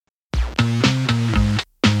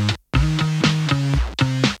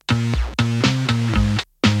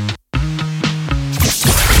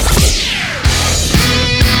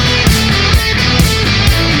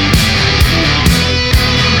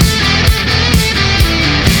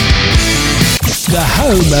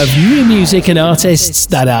home of new music and artists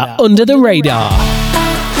that are under the radar. I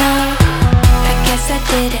guess I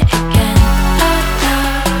did it again.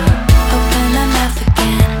 Open my mouth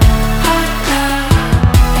again.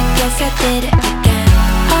 I guess I did it again.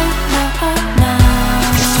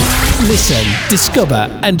 Listen,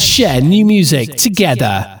 discover, and share new music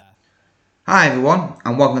together. Hi everyone,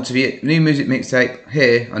 and welcome to the new music mixtape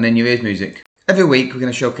here on In Your Ears Music. Every week we're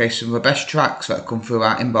going to showcase some of the best tracks that have come through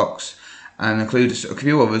our inbox and include a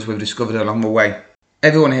few others we've discovered along the way.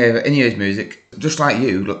 Everyone here at In Your Ears Music, just like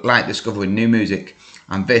you, like discovering new music,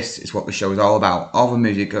 and this is what the show is all about. All the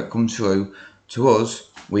music that comes through to us,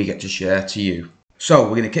 we get to share to you. So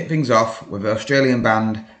we're going to kick things off with the Australian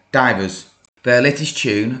band Divers. Their latest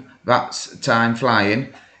tune, That's Time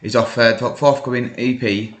Flying, is off their forthcoming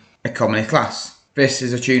EP, Economy Class. This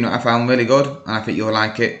is a tune that I found really good and I think you'll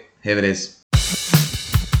like it. Here it is.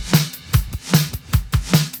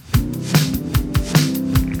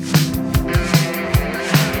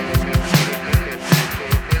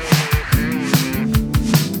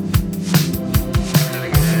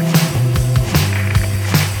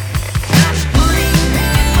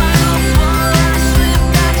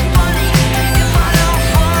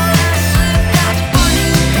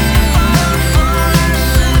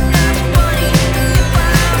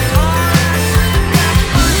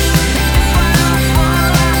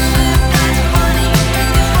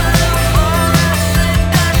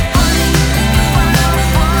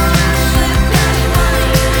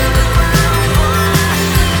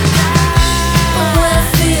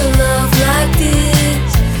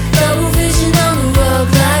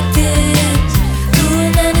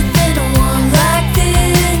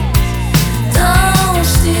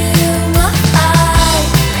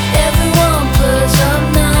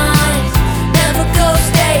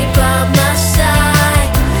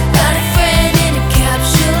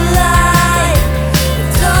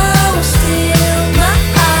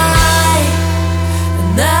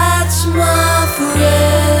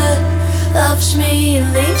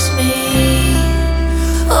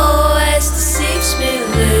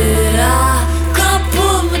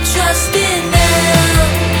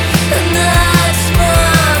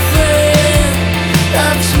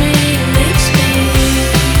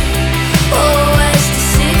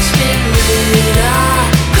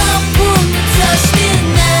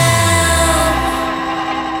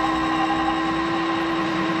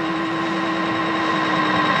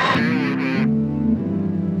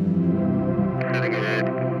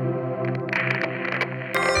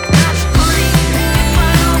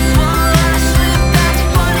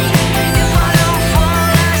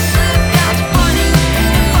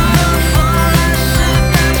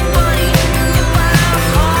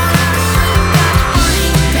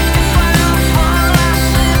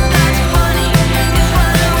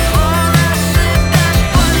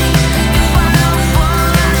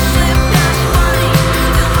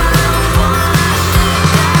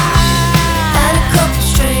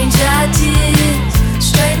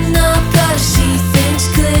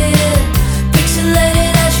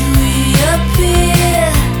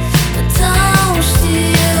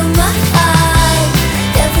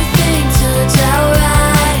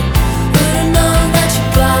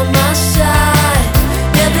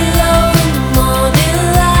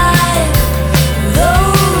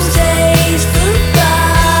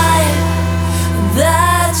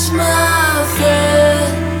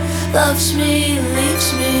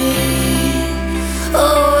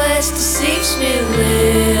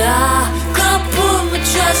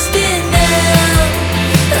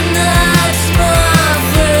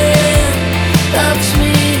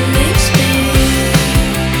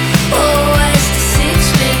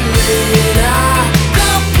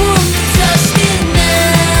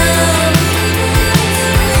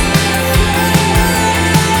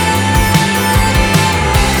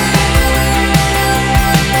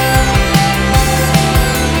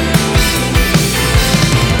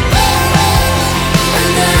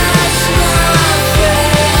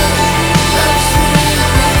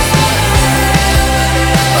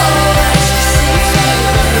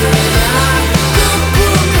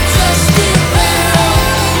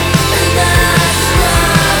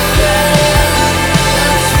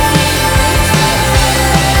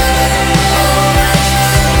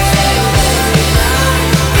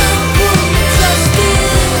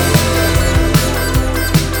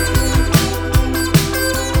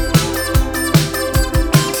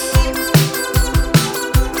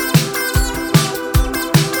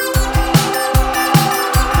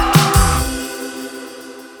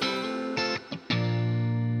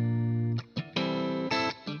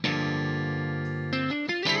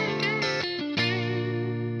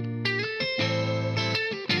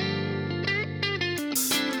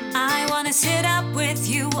 wanna sit up with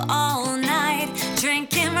you all night,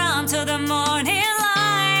 drinking rum till the morning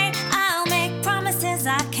light. I'll make promises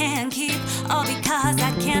I can't keep, all because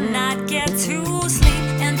I cannot get to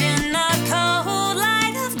sleep. And in the cold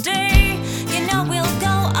light of day, you know we'll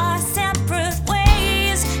go our separate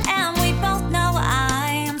ways, and we both know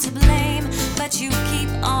I am to blame, but you keep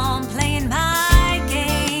on playing my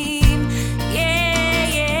game. Yeah,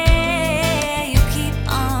 yeah, you keep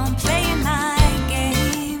on playing my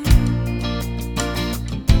game.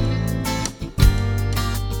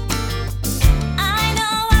 I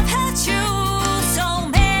know I've hurt you so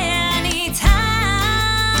many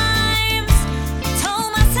times,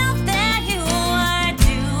 told myself that you were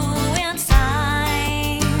doing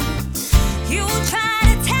fine. You try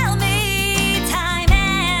to tell me time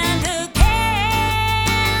and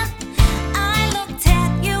again. I looked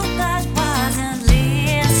at you but wasn't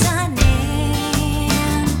listening.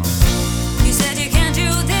 You said you can't do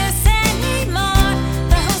this anymore,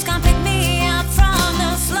 but who's gonna pick me up from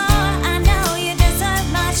the floor? I know you deserve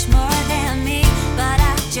much more than me, but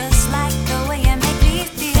I just like the way you make me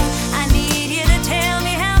feel. I need you to tell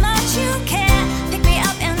me how much you care. Pick me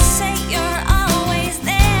up and say you're always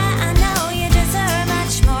there. I know you deserve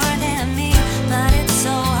much more than me, but it's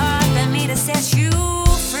so hard for me to set you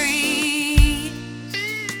free.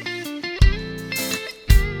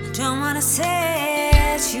 I don't wanna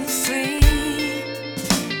set you free.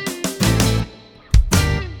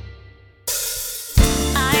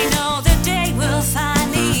 I know the day will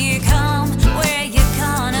finally come where you're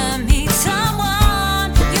gonna meet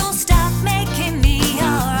someone. You'll stop making me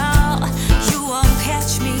your all. You won't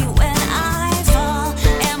catch me when I fall.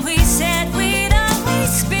 And we said we'd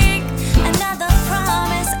always speak. Another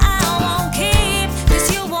promise I won't keep, 'cause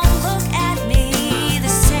you won't look at me the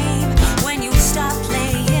same when you stop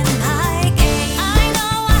playing my game. I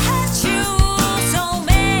know I hurt you so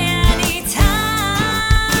many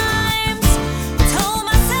times, told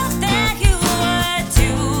myself that you were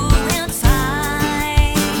doing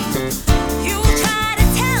fine. You try to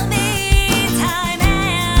tell me time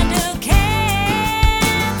and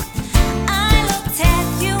again. I looked at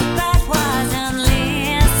you but wasn't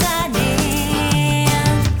listening.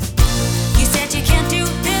 You said you can't do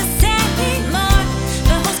this anymore,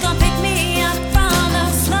 but who's gonna pick me up from the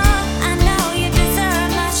floor? I know you deserve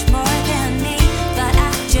much more than me, but I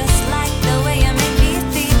just like the way you make me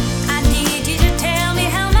feel. I need you to tell me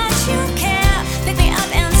how much you care. Pick me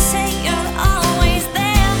up and say you're always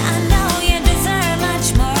there. I know you deserve much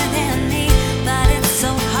more than me, but it's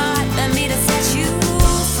so hard for me to set you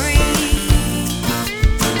free.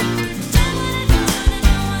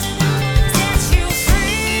 Set you free.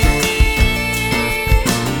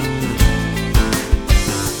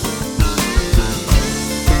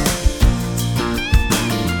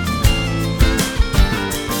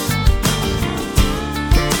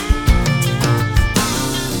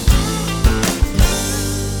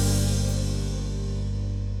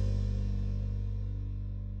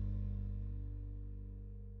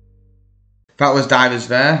 That was Divers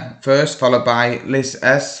there first, followed by Lis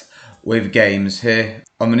S with Games here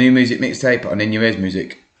on the new music mixtape on In Your Ears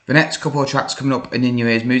Music. The next couple of tracks coming up in Your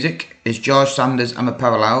Ears Music is George Sanders and the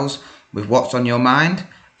Parallels with What's On Your Mind,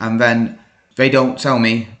 and then They Don't Tell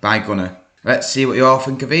Me by Gunna. Let's see what you all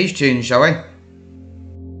think of these tunes, shall we?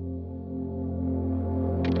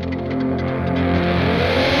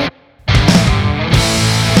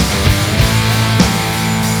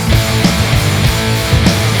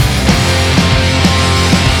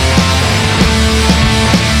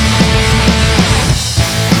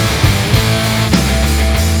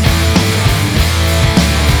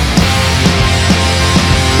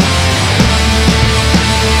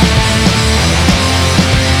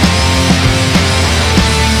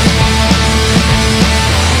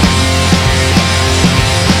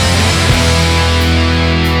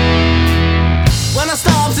 When I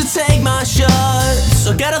stop to take my shots,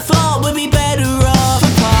 I get a thought we'd be better off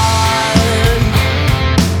apart.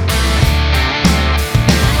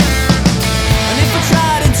 And if I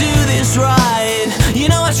try to do this right, you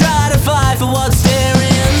know I try to fight for what's there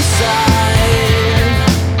inside.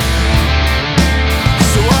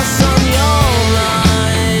 So what's on your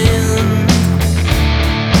mind?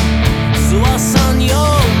 So what's on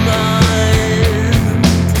your mind?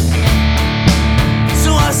 So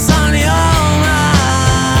what's on your mind?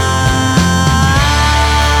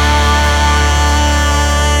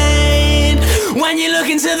 When you look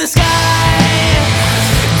into the sky,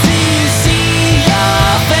 do you see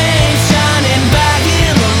your face shining back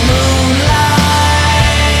in the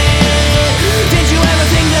moonlight? Did you ever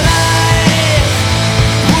think that life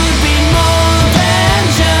would be more than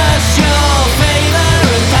just your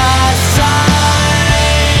favorite pastime?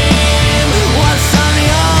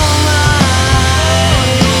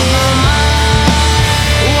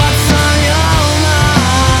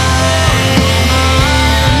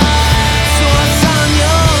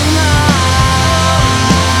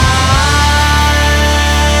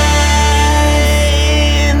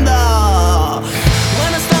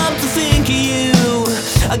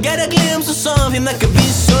 something that could be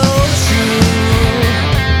so true.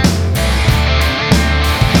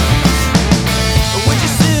 Would you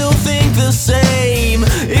still think the same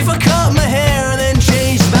if I cut my hair and then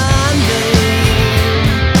changed my name?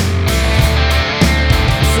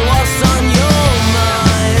 So what's on your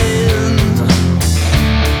mind?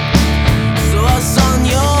 So what's on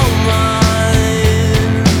your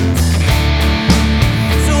mind?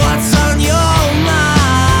 So what's on your mind?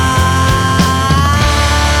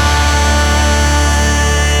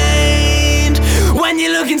 When you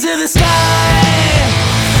look into the sky,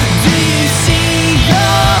 do you see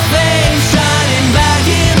your face shining back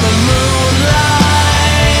in the moonlight?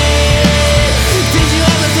 Did you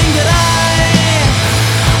ever think that I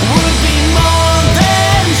would be more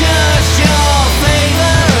than just your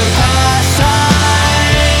favorite pastime?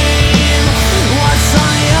 What's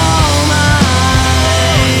on your mind?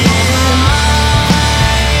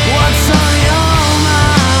 What's on your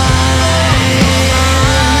mind?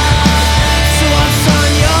 So what's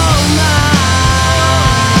on your mind?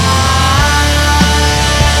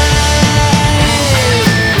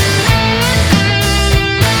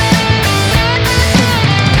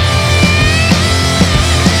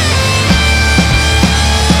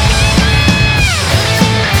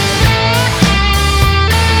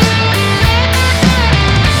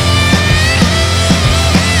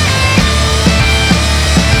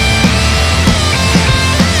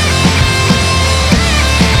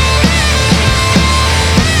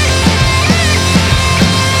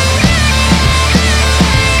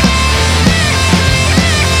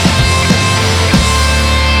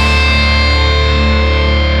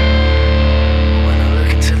 When I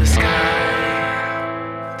look into the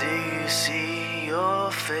sky, do you see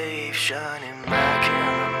your face shining back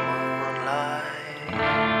in the moonlight?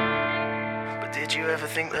 But did you ever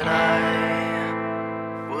think that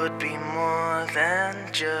I would be more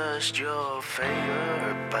than just your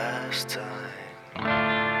favorite pastime?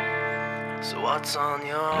 So what's on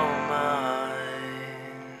your mind?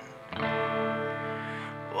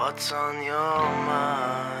 What's on your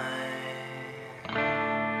mind?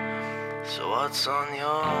 So what's on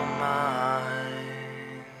your mind?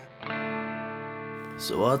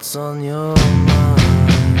 So what's on your mind?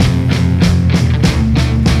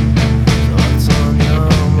 So what's on your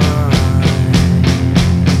mind?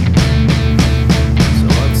 So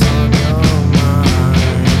what's on your mind?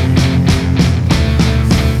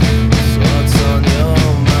 So what's on your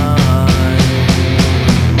mind?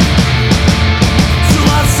 So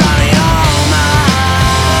what's on your mind?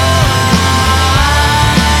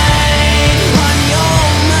 On your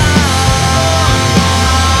mind?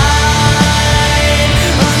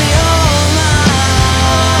 On your mind?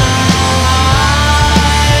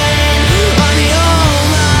 On your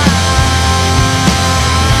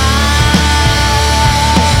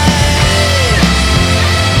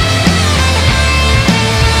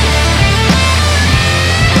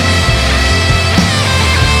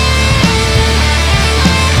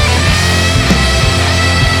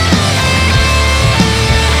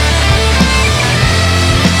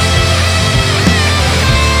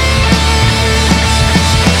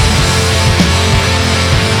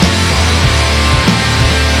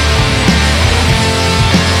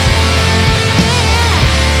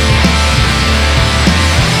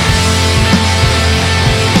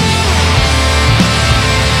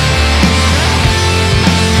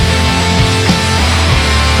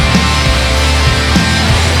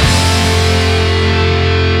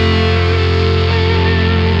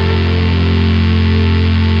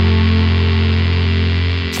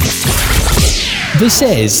This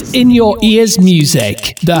is In Your Ears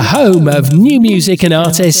Music, the home of new music and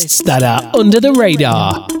artists that are under the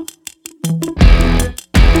radar.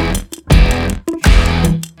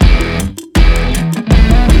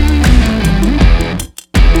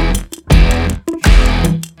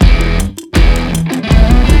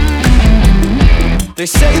 They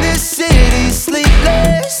say this city's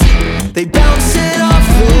sleepless. They bounce it off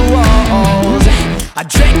the walls. I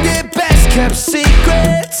drank their best kept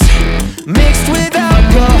secrets, mixed with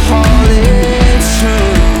alcohol. It's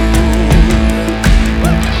true.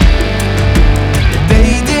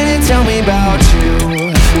 They didn't tell me about you.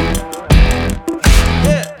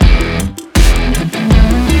 Yeah.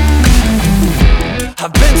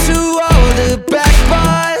 I've been to all the back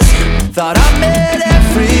bars, thought I met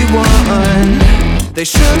everyone. They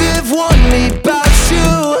should have warned me about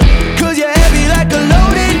you, 'cause you're heavy like a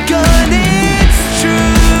loaded gun. It's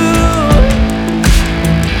true,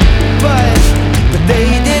 but they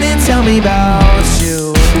didn't tell me about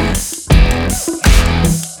you.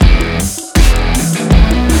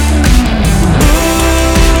 Ooh,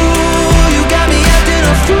 you got me acting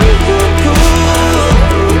a fool.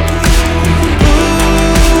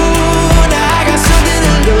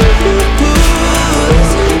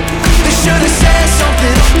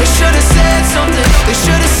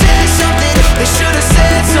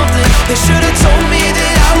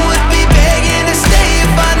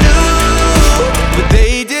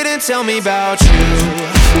 tell me about you.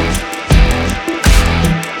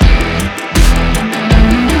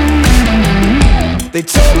 They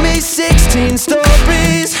told me 16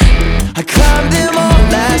 stories, I climbed them all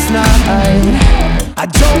last night. I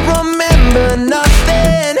don't remember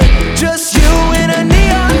nothing, just you in a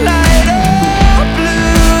neon light of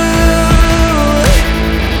blue.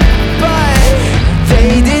 But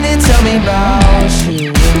they didn't tell me about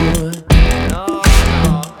you.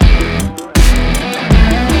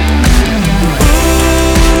 Ooh,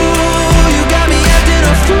 you got me acting a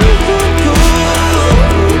fool.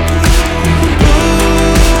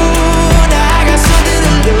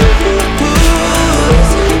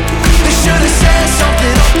 They should've said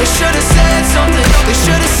something. They should've said something. They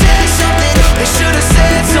should've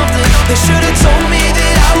said something. They should've told me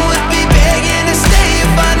that I would be begging to stay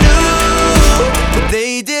if I knew. But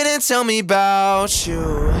they didn't tell me about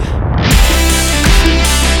you.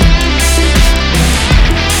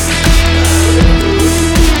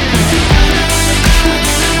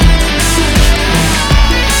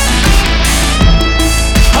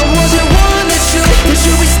 I wasn't one that should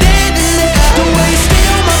be standing there. The way you stay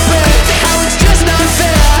on my breath, how it's just not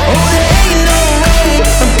fair. Oh, there ain't no way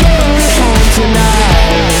I'm going home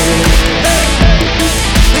tonight.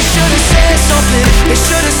 They should've said something. They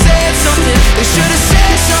should've said something. They should've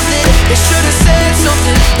said something. They should've said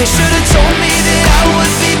something. They should've told me that I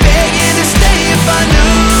would be begging to stay if I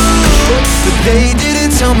knew. But they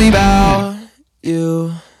didn't tell me about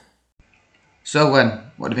you. So what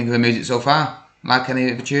do you think of the music so far? Like any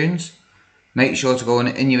of the tunes? Make sure to go on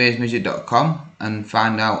inyourearsmusic.com and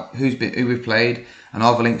find out who we've played, and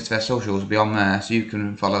all the links to their socials will be on there so you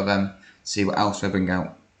can follow them, see what else they bring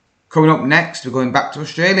out. Coming up next, we're going back to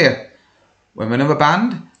Australia with another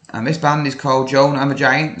band, and this band is called Joan The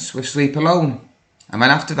Giants with Sleep Alone. And then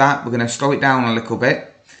after that, we're going to slow it down a little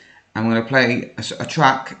bit, and we're going to play a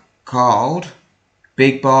track called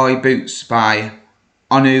Big Boy Boots by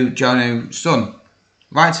Önnu Jónu Son,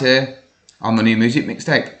 right here on the New Music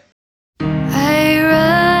Mixtape. I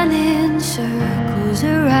run in circles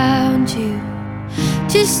around you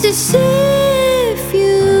just to see if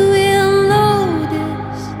you will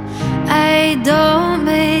notice. I don't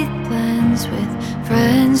make plans with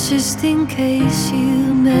friends just in case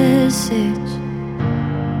you message.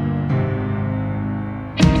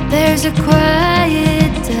 There's a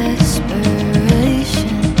quiet desperation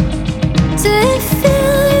to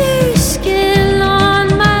feel your skin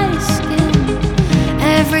on my skin.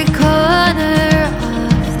 Every corner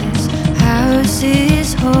of this house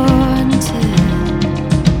is haunted.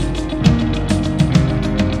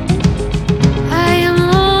 I am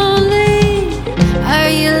lonely. Are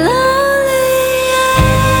you lonely? I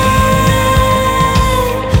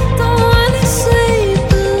don't wanna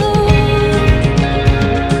sleep alone.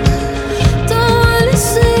 Don't wanna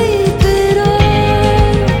sleep at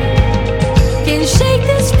all. Can shake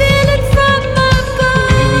this feeling from my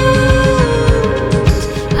bones.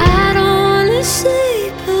 I don't wanna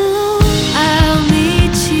sleep alone. I'll meet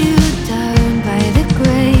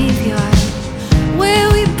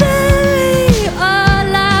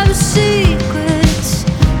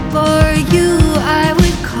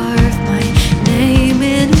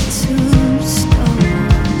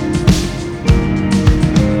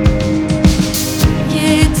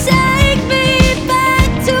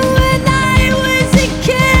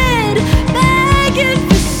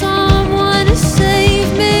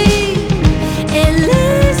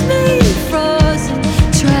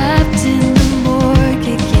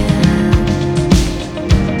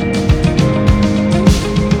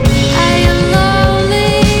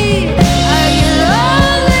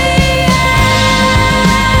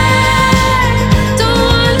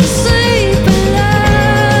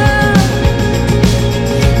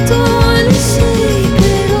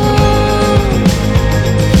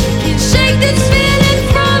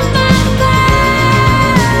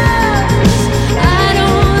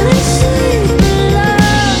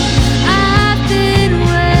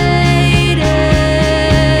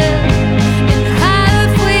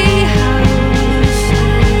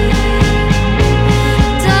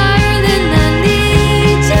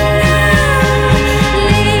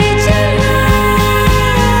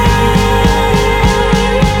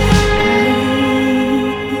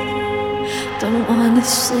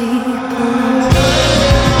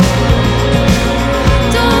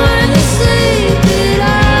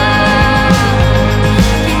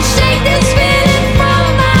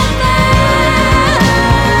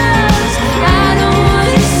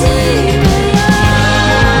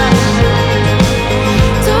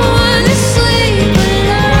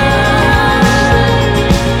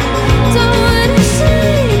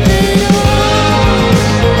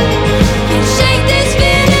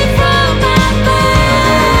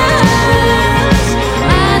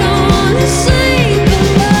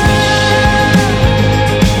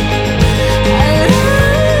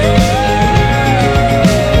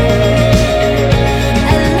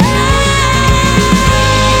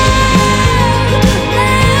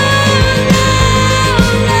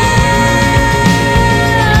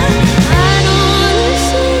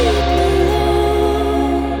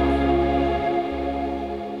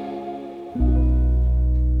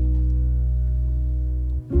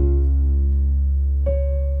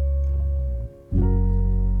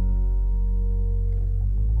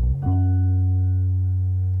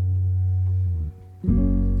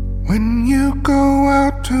go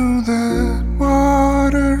out to the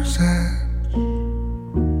water's edge,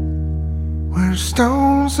 where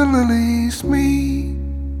stones and lilies meet.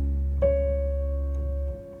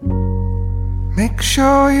 Make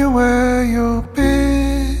sure you wear your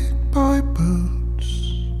big boy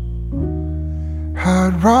boots,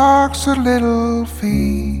 hard rocks at little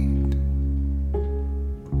feet.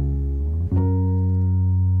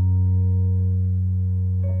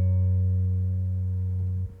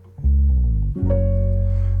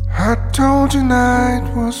 I told you night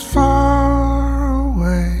was far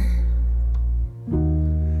away,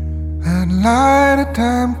 and light a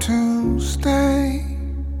time to stay.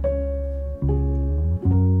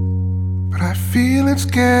 But I feel it's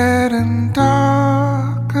getting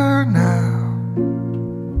darker now,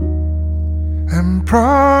 and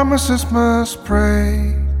promises must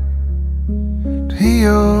break to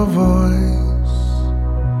hear your voice,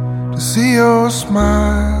 to see your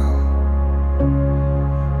smile.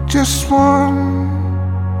 Just one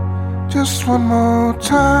more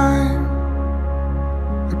time.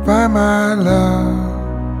 Goodbye, my love.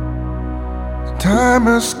 The time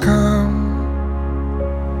has come.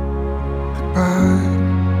 Goodbye.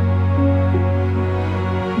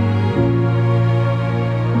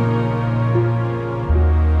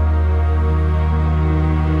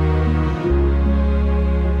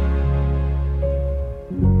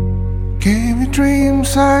 Gave you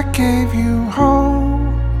dreams, I gave you hope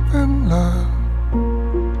and love.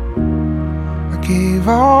 I gave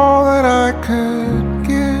all that I could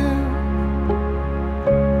give.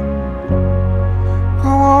 Go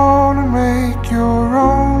on and make your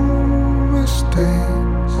own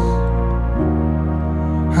mistakes.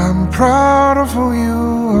 I'm proud of who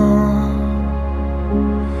you are.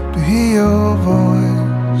 To hear your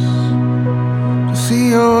voice, to see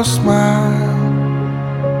your smile.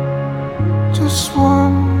 Just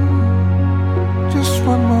one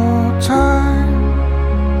more time.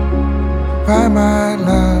 Goodbye, my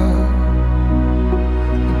love.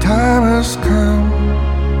 The time has come.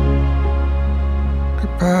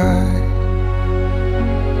 Goodbye.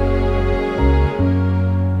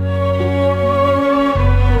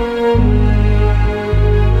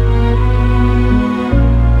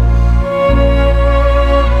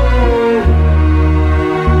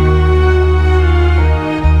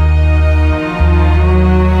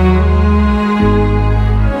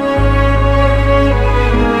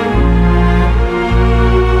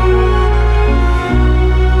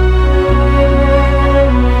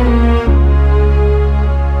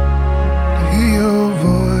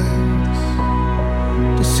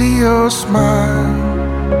 Your smile,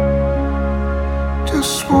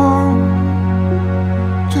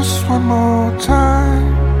 just one more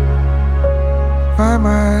time. Goodbye,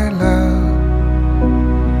 my love.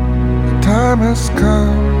 The time has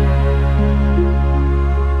come.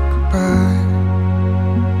 Goodbye.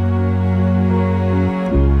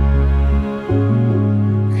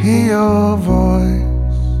 Hear your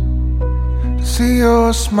voice, to see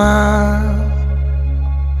your smile.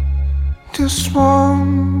 Just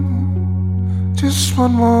one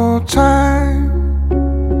more time.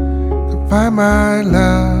 Goodbye, my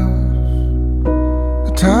love.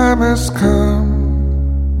 The time has come.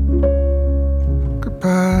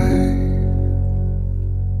 Goodbye.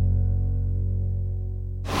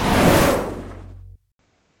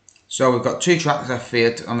 So we've got two tracks I've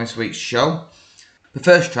featured on this week's show. The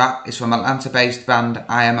first track is from Atlanta-based band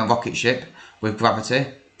I Am A Rocketship with Gravity,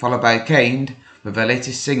 followed by Kained with their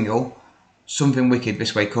latest single, Something Wicked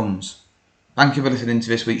This Way Comes. Thank you for listening to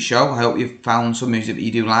this week's show. I hope you've found some music that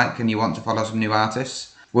you do like and you want to follow some new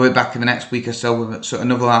artists. We'll be back in the next week or so with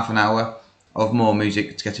another half an hour of more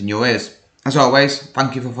music to get in your ears. As always,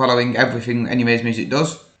 thank you for following everything Anyways Music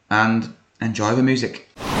does, and enjoy the music.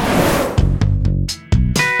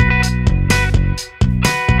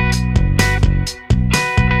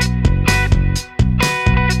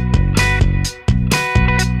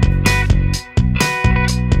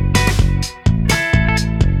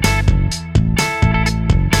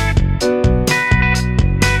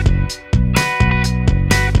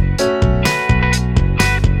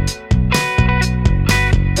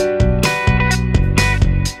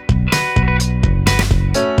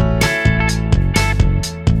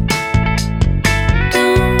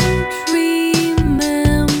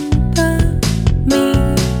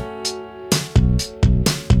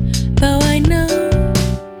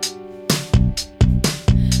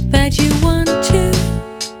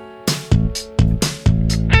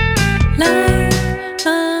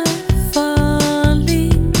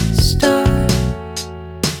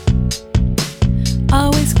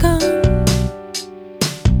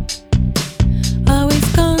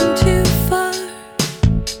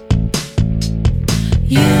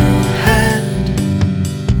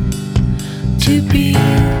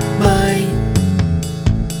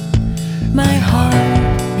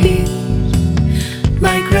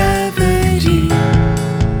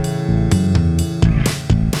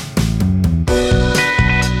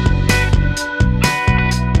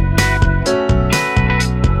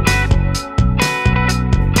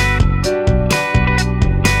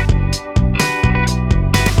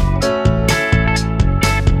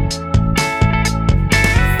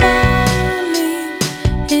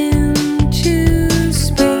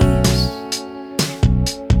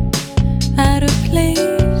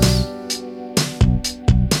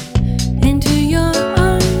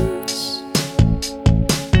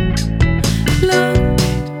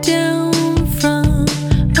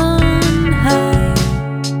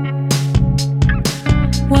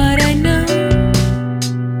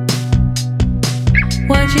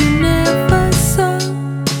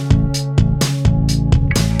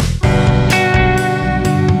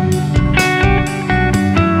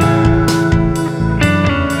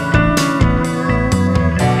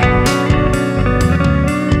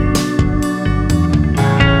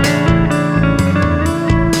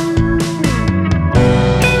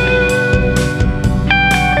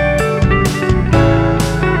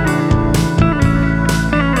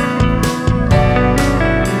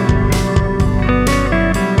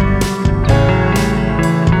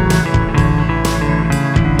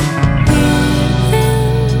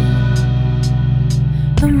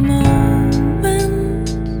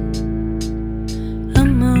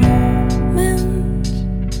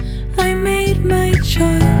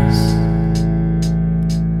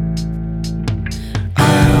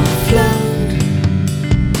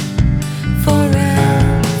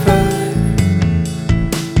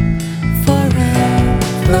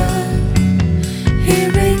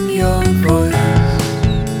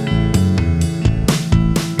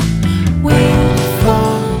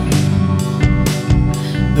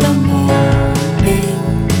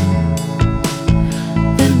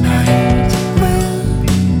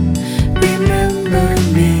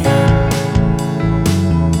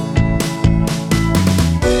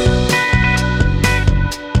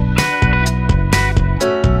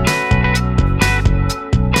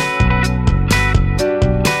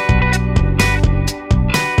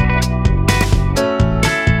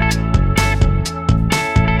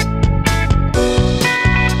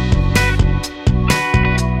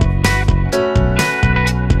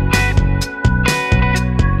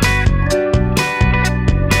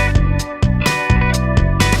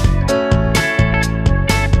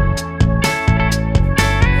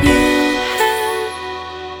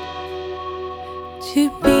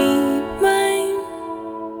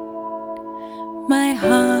 my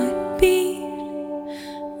heartbeat,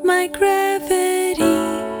 my gravity.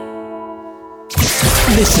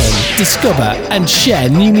 Listen, discover, and share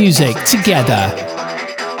new music together.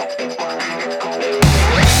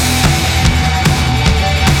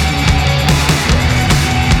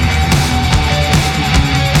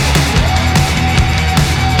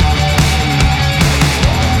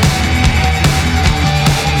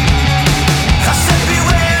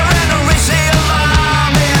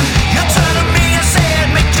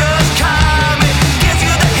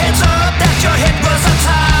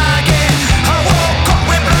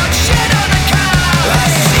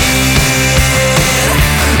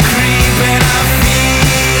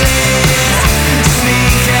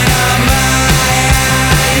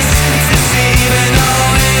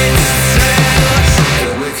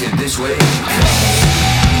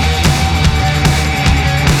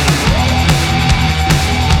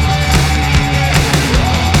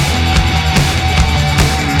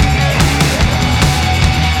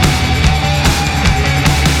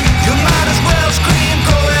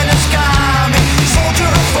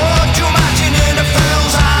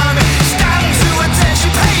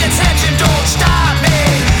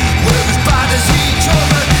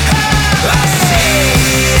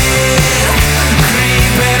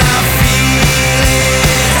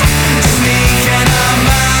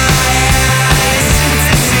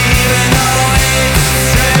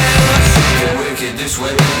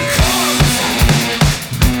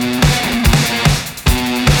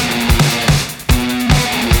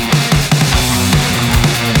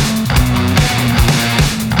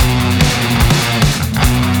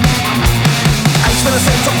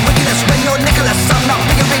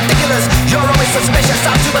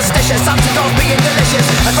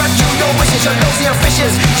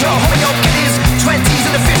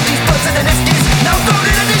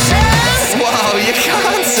 Wow, you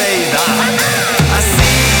can't say that.